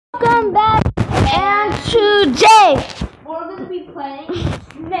welcome back. And today we're gonna be playing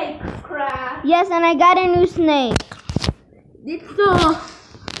Snakecraft. Yes, and I got a new snake. It's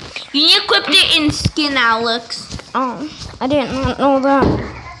you equipped it in skin, Alex. Oh, I did not know that.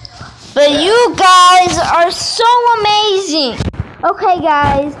 But you guys are so amazing. Okay,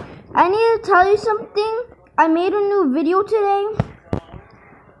 guys, I need to tell you something. I made a new video today.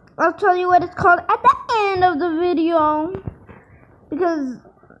 I'll tell you what it's called at the end of the video, because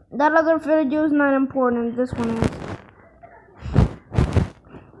that other video is not important. This one is.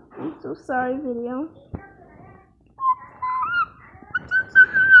 I'm so sorry, video.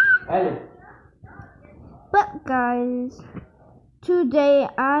 But guys, today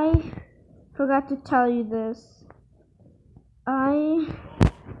I forgot to tell you this. I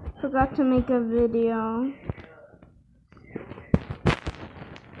forgot to make a video.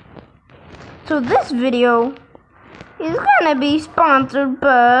 So this video is gonna be sponsored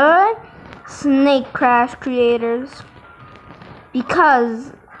by Snakecraft creators,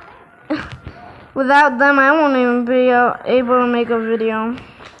 because without them I won't even be able to make a video.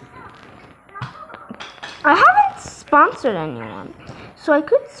 I haven't sponsored anyone, so I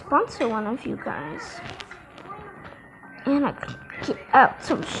could sponsor one of you guys, and I could give out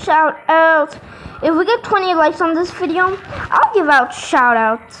some shout outs. If we get 20 likes on this video, I'll give out shout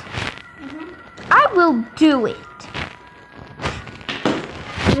outs. I will do it.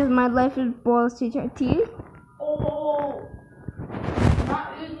 Because my life is balls to your teeth. Oh,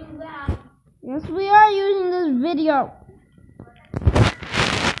 not using that. Yes, we are using this video.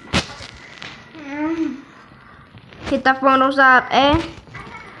 Hit the photos up, eh?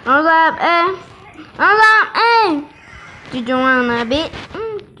 Photos up, eh? Photos up, eh? Did you wanna bit?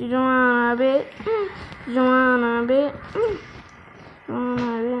 Did you wanna bit? Did you wanna bit?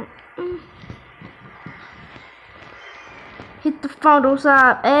 Hit the photos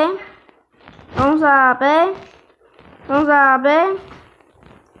up, eh? Photos up, eh? Photos up, eh?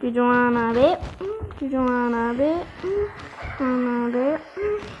 Did you wanna bit? Did you wanna bit? Wanna bit?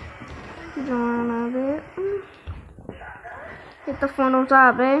 Did you wanna bit? Hit the photos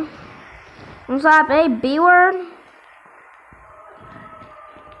up, eh? Photos up, eh? B word.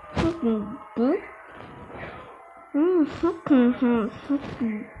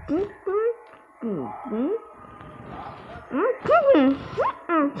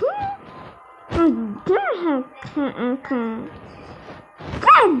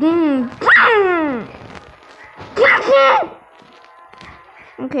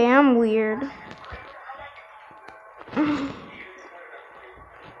 Okay, I'm weird.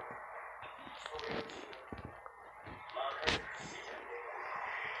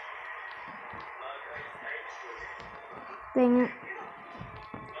 Dang it.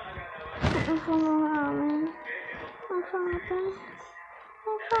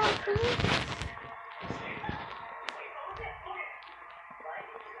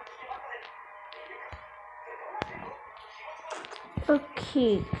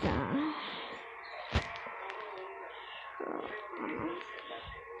 Okay, guys.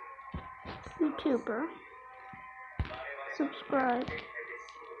 YouTuber. Subscribe.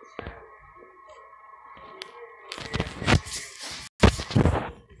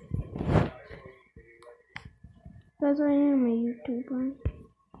 Guys, I am a YouTuber.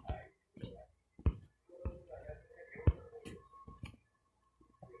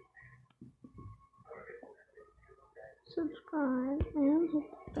 Subscribe and hit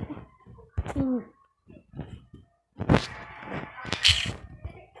the bell.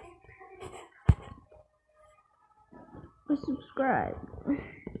 Subscribe.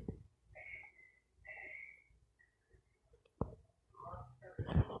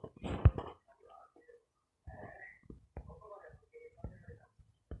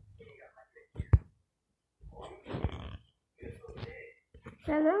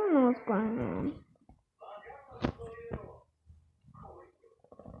 Guys, I don't know what's going on.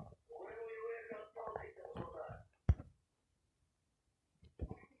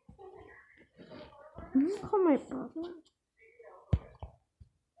 I'm gonna call my brother.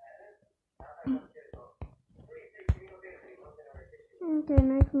 Okay,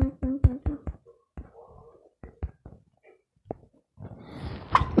 next.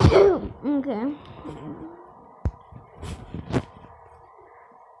 Okay.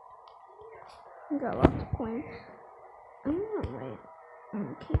 Got lots of coins. I'm not right.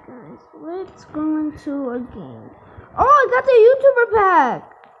 Okay, guys, let's go into a game. Oh, I got the YouTuber pack.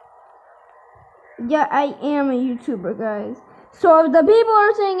 Yeah, I am a YouTuber, guys. So if the people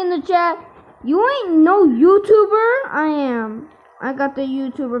are saying in the chat, you ain't no YouTuber, I am. I got the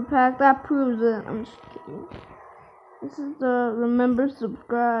YouTuber pack. That proves it. I'm just kidding. This is the remember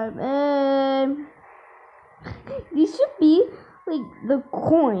subscribe. These should be like the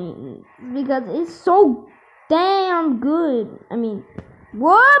coins because it's so damn good. I mean,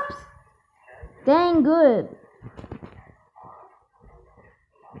 whoops, dang good.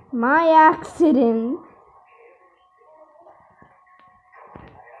 My accident.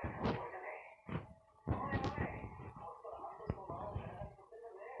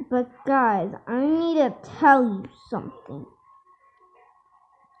 But guys, I need to tell you something.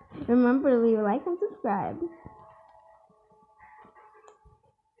 Remember to leave a like and subscribe.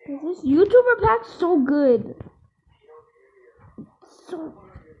 This YouTuber pack's so good. It's so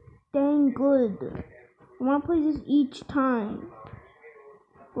dang good. I want to play this each time.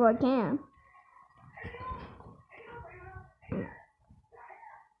 Well, I can.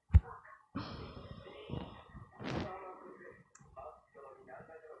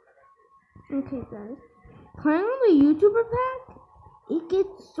 Okay, guys. Playing on the YouTuber pack, it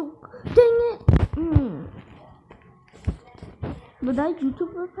gets so... Dang it! But that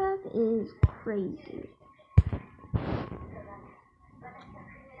YouTuber pack is crazy.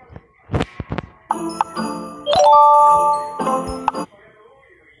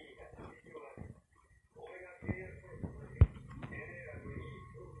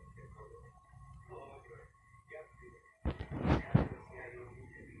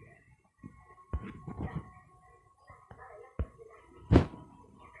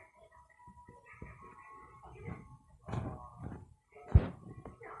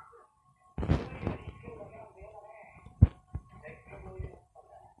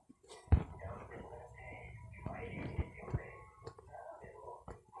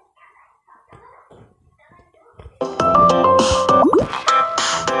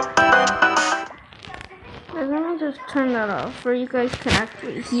 Let me just turn that off where you guys can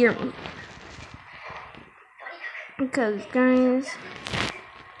actually hear me. Because guys,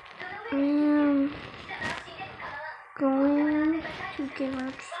 I am going to give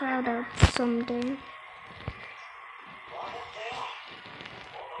a shout out someday.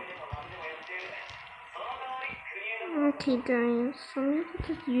 Okay guys, so let me get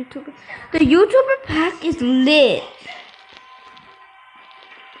this YouTuber. The YouTuber pack is lit.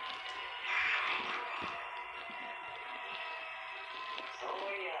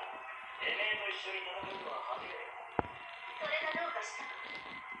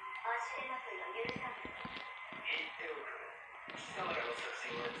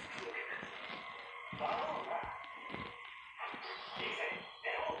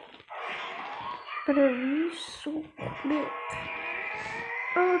 But it is so quick.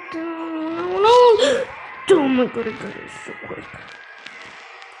 Oh no. Oh my god, it is so quick.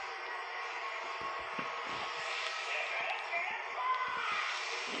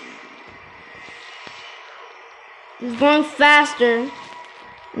 It's going faster.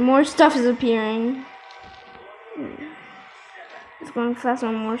 More stuff is appearing. It's going faster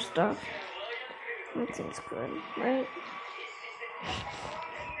and more stuff. That seems good, right?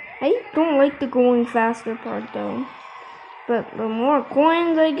 I don't like the going faster part though. But the more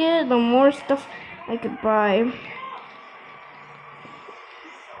coins I get, the more stuff I could buy.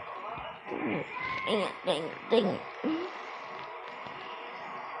 Dang it.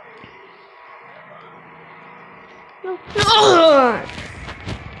 No.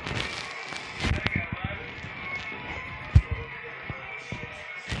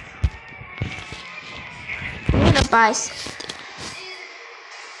 I'm gonna buy something.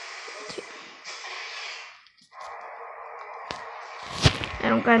 I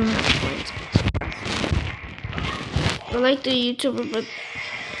don't got enough points. I like the YouTuber, but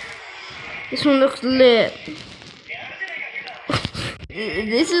this one looks lit.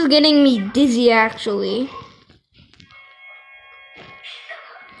 This is getting me dizzy, actually.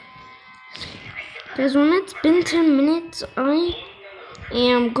 Guys, when it's been 10 minutes, I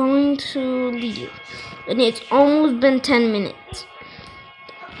am going to leave. And it's almost been 10 minutes.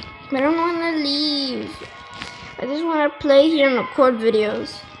 I don't want to leave. I just want to play here and record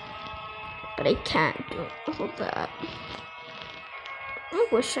videos. But I can't do all that. I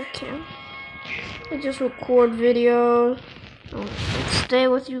wish I can. I just record videos. And stay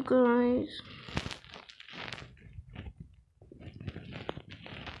with you guys.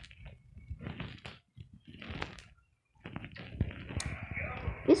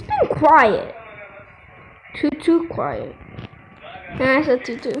 It's been quiet. Too quiet. And I said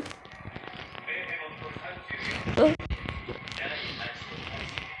too. Oh.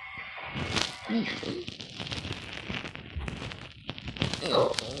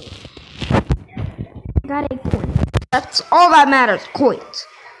 Oh. Got a coin. That's all that matters. Coins.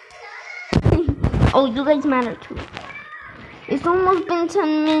 Oh, you guys matter too. It's almost been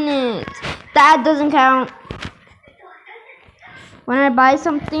 10 minutes. That doesn't count. When I buy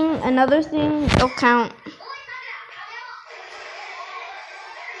something, another thing, it'll count.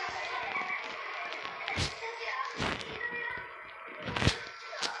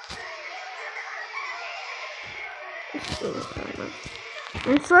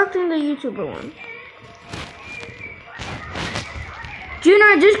 I'm selecting the YouTuber one. Junior,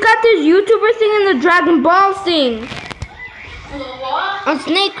 I just got this YouTuber thing and the Dragon Ball thing. What? On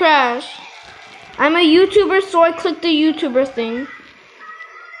Snake Crash. I'm a YouTuber, so I clicked the YouTuber thing.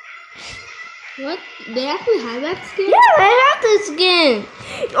 What? They actually have that skin? Yeah, I have this skin.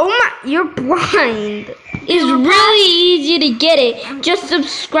 Oh my, you're blind. It's really easy to get it. Just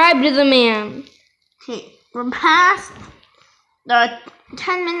subscribe to the man. Okay, we're past the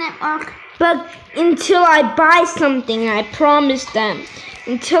 10-minute mark. But until I buy something, I promise them.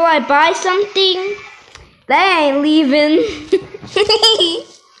 Until I buy something, they ain't leaving.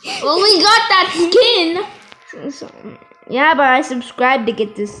 Well, we got that skin. So, yeah, but I subscribed to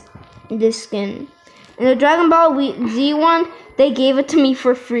get this skin. And the Dragon Ball Z one, they gave it to me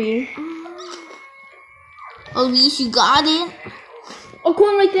for free. At least you got it. A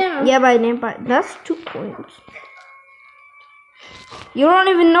coin right there. Yeah, but I didn't buy. That's 2 coins. You don't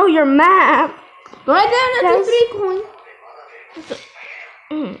even know your map. Right there, that's a 3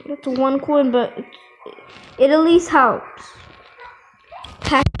 coin. That's 1 coin, but it at least helps.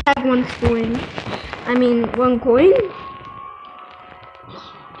 Hashtag 1 coin. I mean, 1 coin.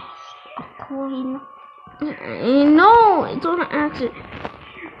 A coin. No, it's on accident.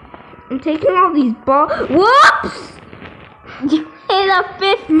 I'm taking all these balls. Whoops! You hit a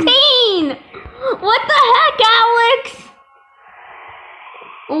 15. What the heck, Alex?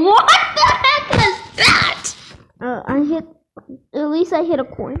 What the heck was that? At least I hit a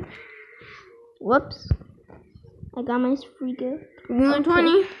coin. Whoops. I got my free gift.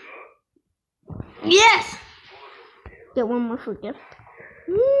 120. Yes. Get 1 more free gift.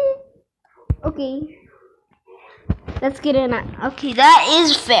 Okay. Let's get in. Okay, that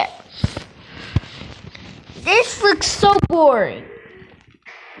is fair. This looks so boring.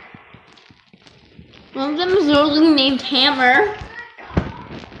 One of them is literally named Hammer.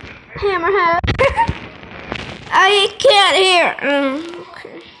 Hammerhead. I can't hear.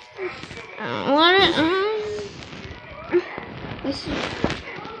 Okay.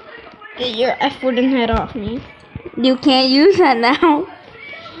 Get your F-wooden head off me. You can't use that now.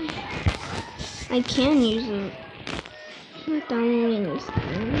 I can use it. I'm not downloading this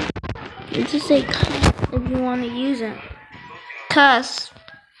thing. You just say cuss if you want to use it. Cuss.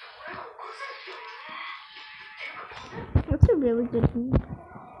 That's a really good thing.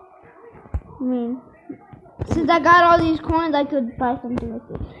 I mean, since I got all these coins, I could buy something with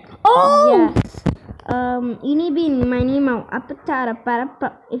it. Oh! Yes. Eeny beeny miny mo. Apatata para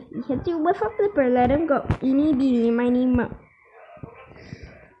pa. If you hit you with a flipper, let him go. Eeny beeny miny mo.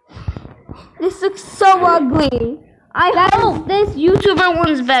 This looks so ugly. This YouTuber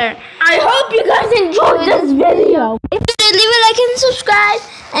one's better. I hope you guys enjoyed this video. If you did, leave a like and subscribe.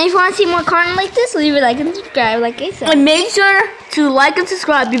 And if you want to see more content like this, leave a like and subscribe, like I said. And make sure to like and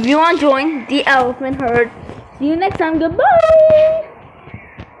subscribe if you want to join the elephant herd. See you next time. Goodbye.